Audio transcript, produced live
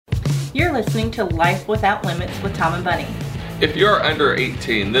You're listening to Life Without Limits with Tom and Bunny. If you're under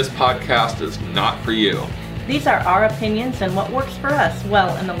 18, this podcast is not for you. These are our opinions and what works for us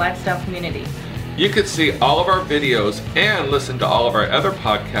well in the lifestyle community. You can see all of our videos and listen to all of our other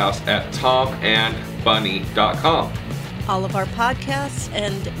podcasts at tomandbunny.com. All of our podcasts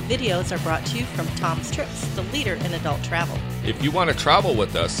and videos are brought to you from Tom's Trips, the leader in adult travel. If you want to travel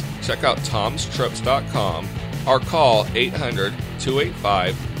with us, check out tomstrips.com or call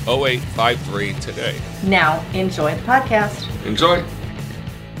 800-285-0853 today. Now, enjoy the podcast. Enjoy.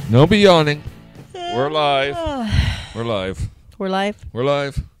 No be yawning. We're live. We're live. We're live? We're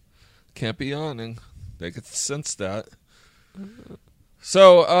live. Can't be yawning. They could sense that.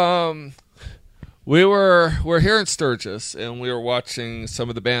 So, we're here in Sturgis, and we were watching some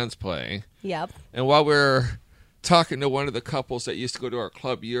of the bands play. Yep. And while we're talking to one of the couples that used to go to our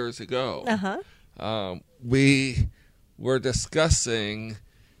club years ago, we were discussing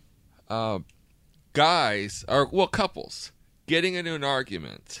couples getting into an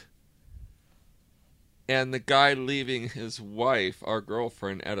argument, and the guy leaving his wife, our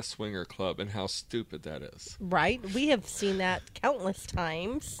girlfriend, at a swinger club, and how stupid that is. Right. We have seen that countless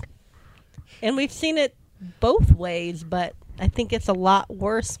times. And we've seen it both ways, but I think it's a lot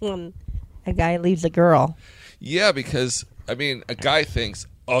worse when a guy leaves a girl. Yeah, because, I mean, a guy thinks,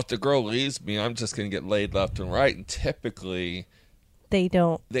 oh, if the girl leaves me, I'm just going to get laid left and right. And typically, they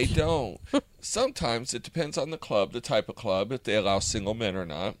don't. They don't. Sometimes it depends on the club, the type of club, if they allow single men or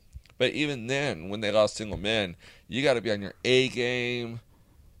not. But even then, when they allow single men, you got to be on your A game.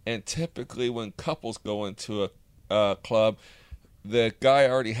 And typically when couples go into a club, the guy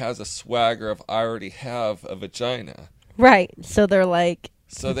already has a swagger of, I already have a vagina. Right. So they're like...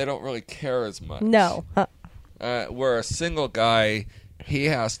 So they don't really care as much. No. Where a single guy, he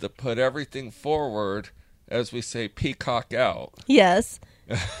has to put everything forward, as we say, peacock out. Yes.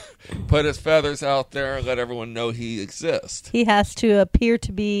 Put his feathers out there and let everyone know he exists. He has to appear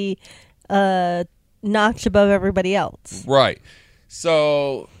to be a notch above everybody else. Right.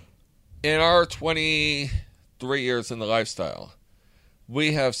 So, in our 23 years in the lifestyle,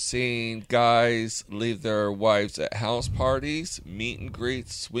 we have seen guys leave their wives at house parties, meet and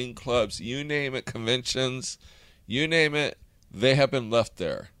greets, swing clubs, you name it, conventions, you name it, they have been left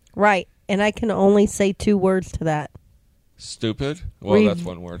there. Right. And I can only say 2 words to that. Stupid? Well, that's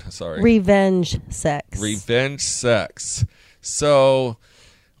one word. Sorry. Revenge sex. Revenge sex. So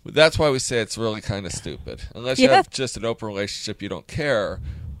that's why we say it's really kind of stupid. Unless you have just an open relationship, you don't care.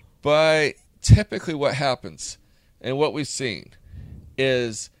 But typically what happens, and what we've seen,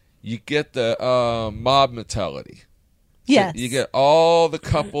 is you get the mob mentality. Yes. So you get all the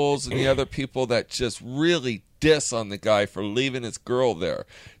couples and the other people that just really diss on the guy for leaving his girl there.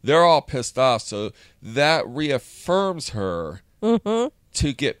 They're all pissed off, so that reaffirms her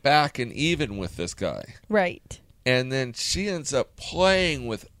to get back and even with this guy. Right. And then she ends up playing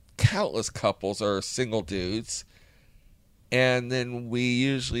with countless couples or single dudes, and then we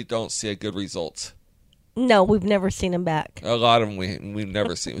usually don't see a good result. No, we've never seen him back. A lot of them we've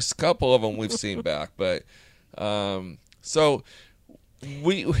never seen. A couple of them we've seen back, but so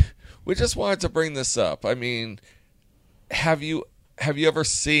we just wanted to bring this up. I mean, have you ever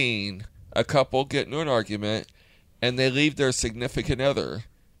seen a couple get into an argument and they leave their significant other?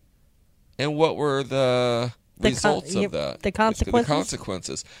 And what were the results of that? The consequences? The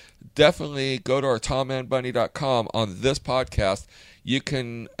consequences. Definitely go to our tomandbunny.com. On this podcast, you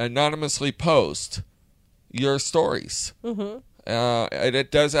can anonymously post your stories. And it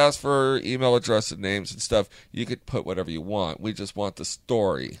does ask for email address and names and stuff. You could put whatever you want. We just want the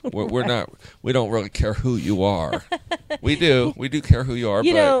story. We're not. We don't really care who you are. We do care who you are,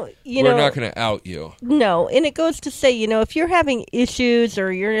 but we're not going to out you. No, and it goes to say, if you're having issues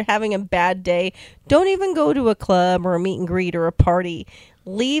or you're having a bad day, don't even go to a club or a meet and greet or a party.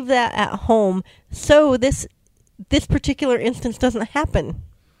 Leave that at home so this particular instance doesn't happen.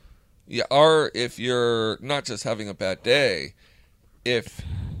 Yeah, or if you're not just having a bad day, if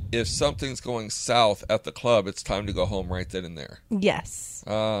something's going south at the club, it's time to go home right then and there. Yes.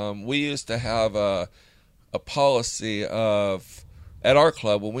 We used to have a policy of, at our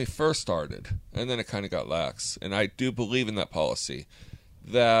club when we first started, and then it kind of got lax, and I do believe in that policy,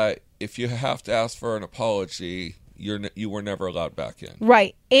 that if you have to ask for an apology, you were never allowed back in.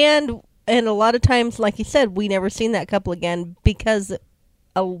 Right. And a lot of times, like you said, we never seen that couple again because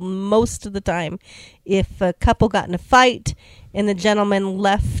most of the time, if a couple got in a fight and the gentleman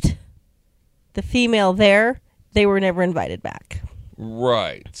left the female there, they were never invited back.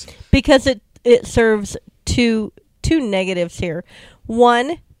 Right. Because it serves two negatives here.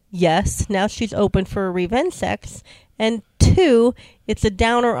 One, yes, now she's open for revenge sex. And two, it's a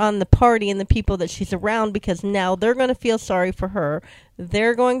downer on the party and the people that she's around, because now they're going to feel sorry for her.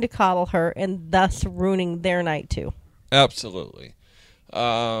 They're going to coddle her, and thus ruining their night too. Absolutely.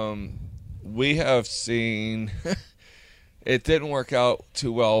 We have seen it didn't work out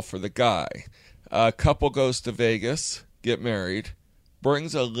too well for the guy. A couple goes to Vegas, get married,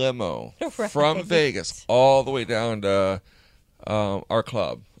 brings a limo Right. from Vegas all the way down to our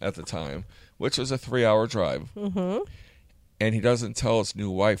club at the time, which was a 3-hour drive. Mm-hmm. And he doesn't tell his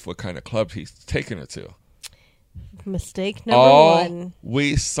new wife what kind of club he's taking her to. Mistake number All one.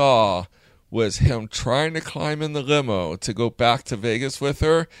 we saw was him trying to climb in the limo to go back to Vegas with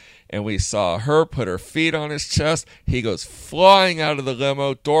her, and we saw her put her feet on his chest. He goes flying out of the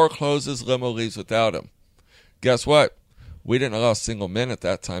limo, door closes, limo leaves without him. Guess what? We didn't allow single men at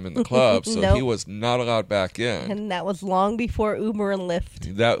that time in the club, so Nope. he was not allowed back in. And that was long before Uber and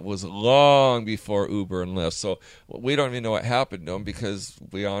Lyft. That was long before Uber and Lyft. So we don't even know what happened to him, because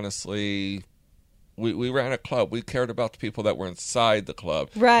we honestly, we ran a club. We cared about the people that were inside the club.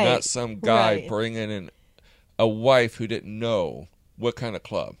 Right. Not some guy Right. bringing in a wife who didn't know what kind of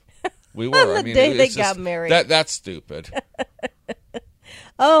club we On were. the day it's they just- got married. That's stupid.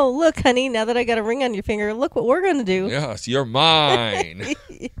 Oh, look, honey, now that I got a ring on your finger, look what we're going to do. Yes, you're mine.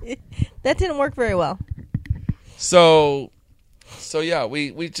 That didn't work very well. So yeah,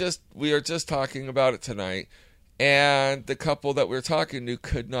 we are just talking about it tonight, and the couple that we were talking to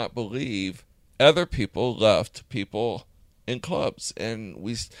could not believe other people left people in clubs, and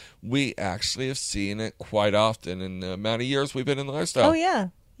we actually have seen it quite often in the amount of years we've been in the lifestyle. Oh, yeah.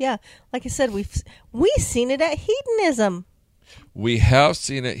 Yeah. Like I said, we've seen it at hedonism. We have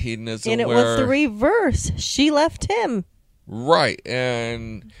seen it hedonism, And it where, was the reverse. She left him. right,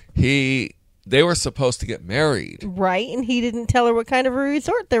 and they were supposed to get married. Right. And he didn't tell her what kind of a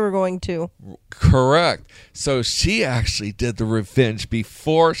resort they were going to. Correct. So she actually did the revenge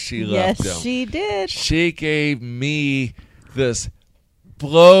before she left him. Yes, she did. She gave me this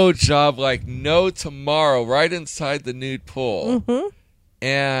blow job like no tomorrow, right inside the nude pool. Mm-hmm.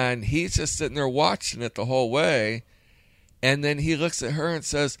 And he's just sitting there watching it the whole way. And then he looks at her and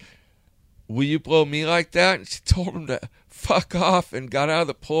says, "Will you blow me like that?" And she told him to fuck off, and got out of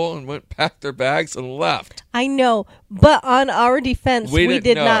the pool and went, packed their bags and left. I know. But on our defense, we didn't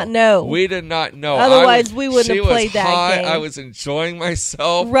did not know. We did not know. Otherwise, we wouldn't she have played was that high, game. I was enjoying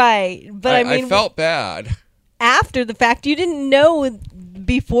myself. Right. But I mean, I felt bad. after the fact, you didn't know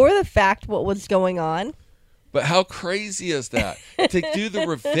before the fact what was going on. But how crazy is that? To do the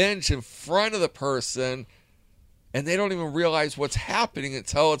revenge in front of the person, and they don't even realize what's happening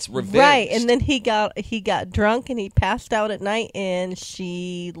until it's revenge. Right. And then he got drunk and he passed out at night, and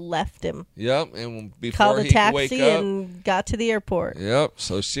she left him. Yep. And before Called a he could wake taxi up, and got to the airport. yep.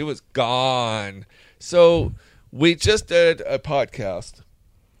 So she was gone. So we just did a podcast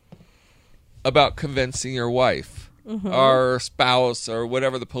about convincing your wife, or spouse, or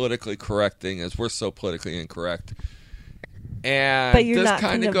whatever the politically correct thing is. We're so politically incorrect. And But you're this not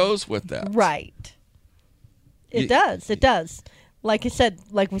kind of goes with that. Right. It You- does. It does. Like I said,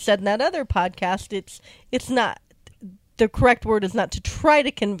 like we said in that other podcast, it's not, the correct word is not to try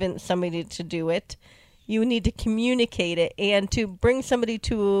to convince somebody to do it. You need to communicate it, and to bring somebody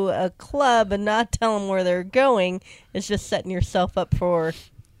to a club and not tell them where they're going is just setting yourself up for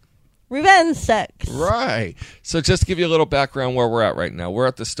revenge sex. Right. So just to give you a little background where we're at right now. We're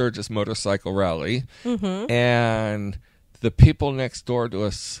at the Sturgis Motorcycle Rally. Mm-hmm. And the people next door to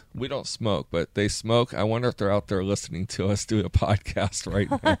us, we don't smoke, but they smoke. I wonder if they're out there listening to us do a podcast right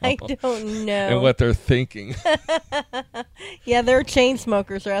now. I don't know. And what they're thinking. Yeah, they're chain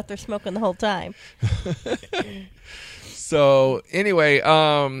smokers. They're out there smoking the whole time. So anyway,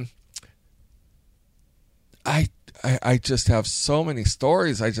 I just have so many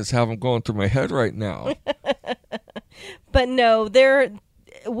stories. I just have them going through my head right now. But no,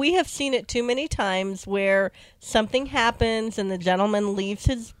 we have seen it too many times where something happens and the gentleman leaves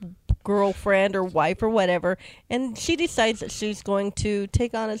his girlfriend or wife or whatever, and she decides that she's going to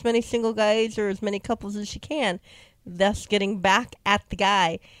take on as many single guys or as many couples as she can, thus getting back at the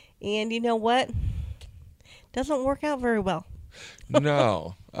guy. And you know what? Doesn't work out very well.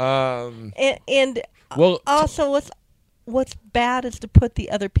 No. And Well, also, what's bad is to put the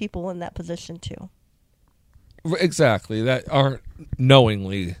other people in that position too. exactly. That aren't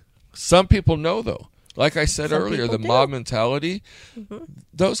knowingly. Some people know, though. Like I said Some earlier, people the do. mob mentality,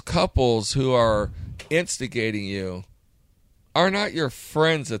 those couples who are instigating you are not your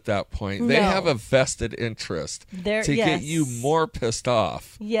friends at that point. They No. have a vested interest They're- to get you yes. more pissed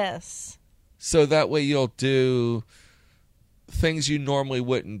off. Yes. So that way you'll do things you normally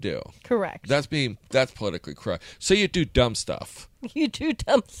wouldn't do. Correct. That's politically correct. So you do dumb stuff. You do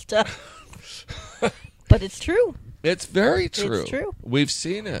dumb stuff. But it's true. It's very true. It's true. We've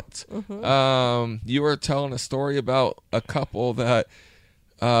seen it. You were telling a story about a couple that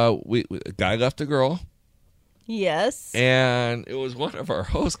a guy left a girl. Yes. And it was one of our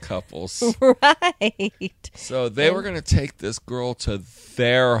host couples. Right. So they were going to take this girl to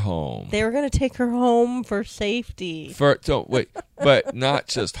their home. They were going to take her home for safety. But not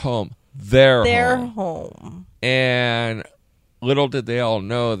just home. Their home. And little did they all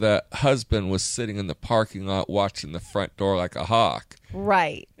know that husband was sitting in the parking lot watching the front door like a hawk.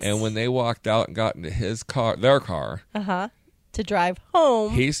 Right. And when they walked out and got into their car. To drive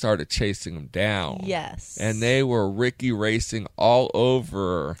home. He started chasing them down. Yes. And they were Ricky racing all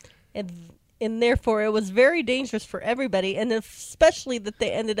over. And therefore, it was very dangerous for everybody, and especially that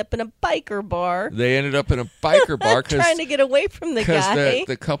they ended up in a biker bar. They ended up in a biker bar trying to get away from the guy. Because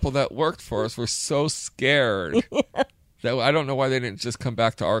the couple that worked for us were so scared. That I don't know why they didn't just come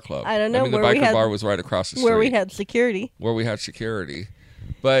back to our club. I don't know. I mean, the biker bar was right across the street. Where we had security.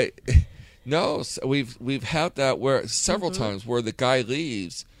 But no, so we've had that where several times where the guy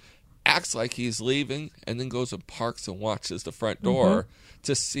leaves, acts like he's leaving, and then goes and parks and watches the front door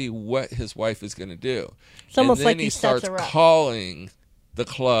to see what his wife is going to do. It's almost and then like he starts calling the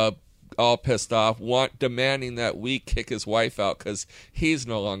club, all pissed off, demanding that we kick his wife out because he's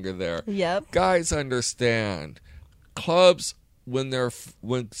no longer there. Yep. Guys understand. Clubs, when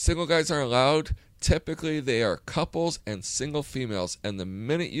single guys aren't allowed, typically they are couples and single females. And the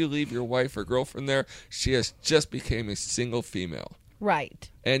minute you leave your wife or girlfriend there, she has just become a single female. Right.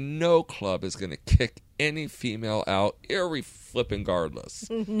 And no club is going to kick any female out, regardless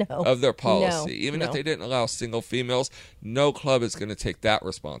of their policy. Even if they didn't allow single females, no club is going to take that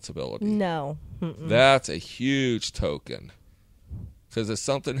responsibility. No. That's a huge token. Because if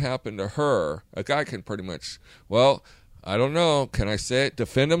something happened to her, a guy can pretty much, I don't know, can I say it,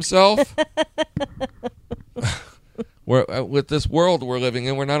 defend himself? With this world we're living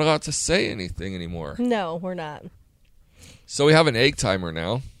in, we're not allowed to say anything anymore. No, we're not. So we have an egg timer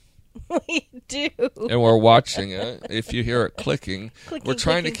now. We do. And we're watching it. If you hear it clicking we're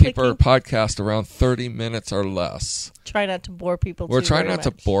trying to keep our podcast around 30 minutes or less. Try not to bore people We're trying not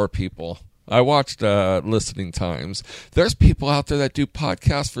to bore people. I watched listening times. There's people out there that do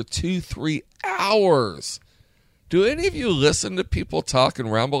podcasts for 2-3 hours. Do any of you listen to people talk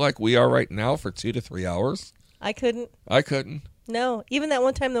and ramble like we are right now for 2 to 3 hours? I couldn't. No. Even that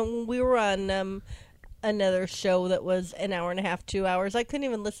one time that we were on another show that was an hour and a half, 2 hours, I couldn't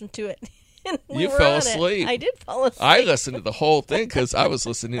even listen to it. You fell asleep. I did fall asleep. I listened to the whole thing because I was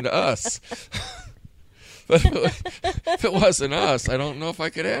listening to us. But if it wasn't us, I don't know if I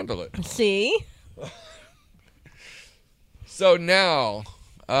could handle it. See? So now,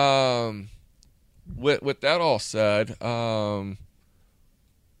 with that all said,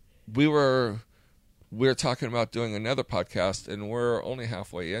 we were talking about doing another podcast, and we're only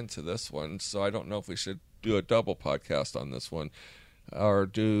halfway into this one, so I don't know if we should do a double podcast on this one or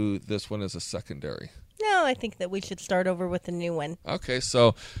do this one as a secondary. No, I think that we should start over with a new one. Okay,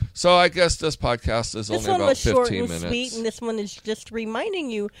 so I guess this podcast is only about 15 minutes. This one was short and sweet, and this one is just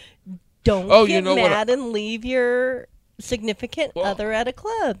reminding you, don't get mad and leave your significant other at a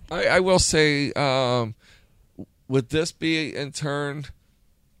club. I will say, would this be in turn,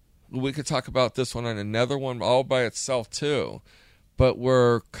 we could talk about this one on another one all by itself too, but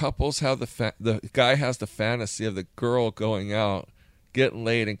where couples have the guy has the fantasy of the girl going out, getting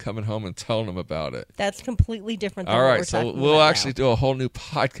laid and coming home and telling them about it. That's completely different than all what right, we're talking about. So we'll actually do a whole new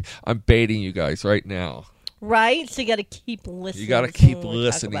podcast. I'm baiting you guys right now. Right? So you got to keep listening. You got to keep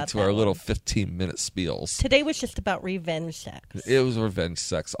listening to our little 15-minute spiels. Today was just about revenge sex. It was revenge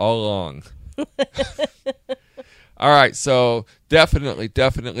sex all along. All right, so definitely go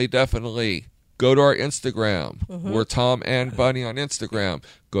to our Instagram. We're Tom and Bunny on Instagram.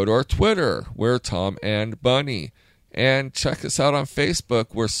 Go to our Twitter. We're Tom and Bunny. And check us out on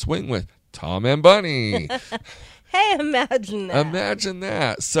Facebook. We're Swing with Tom and Bunny. Hey, imagine that. Imagine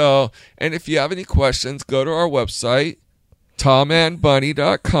that. So, and if you have any questions, go to our website,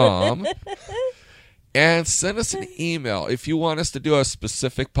 tomandbunny.com, and send us an email. If you want us to do a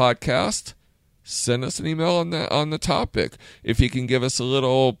specific podcast, send us an email on the topic. If you can give us a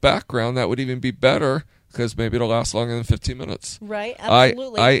little background, that would even be better, because maybe it'll last longer than 15 minutes. Right,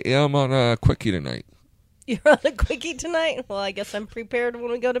 absolutely. I am on a quickie tonight. You're on a quickie tonight? Well, I guess I'm prepared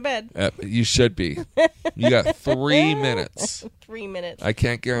when we go to bed. You should be. You got 3 minutes. 3 minutes. I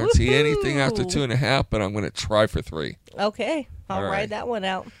can't guarantee anything after 2.5, but I'm going to try for 3. Okay. I'll All right. ride that one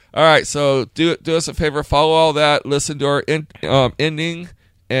out. All right, so do us a favor, follow all that, listen to our ending,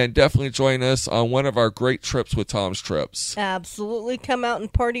 and definitely join us on one of our great trips with Tom's Trips. Absolutely, come out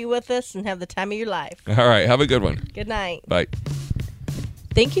and party with us and have the time of your life. All right, have a good one. Good night. Bye.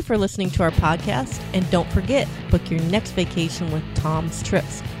 Thank you for listening to our podcast, and don't forget, book your next vacation with Tom's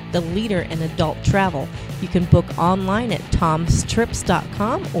Trips, the leader in adult travel. You can book online at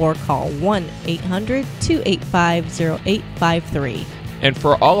tomstrips.com or call 1-800-285-0853. And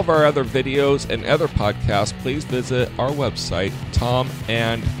for all of our other videos and other podcasts, please visit our website,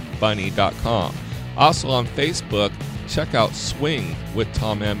 tomandbunny.com. Also on Facebook, check out Swing with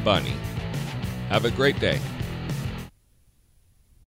Tom and Bunny. Have a great day.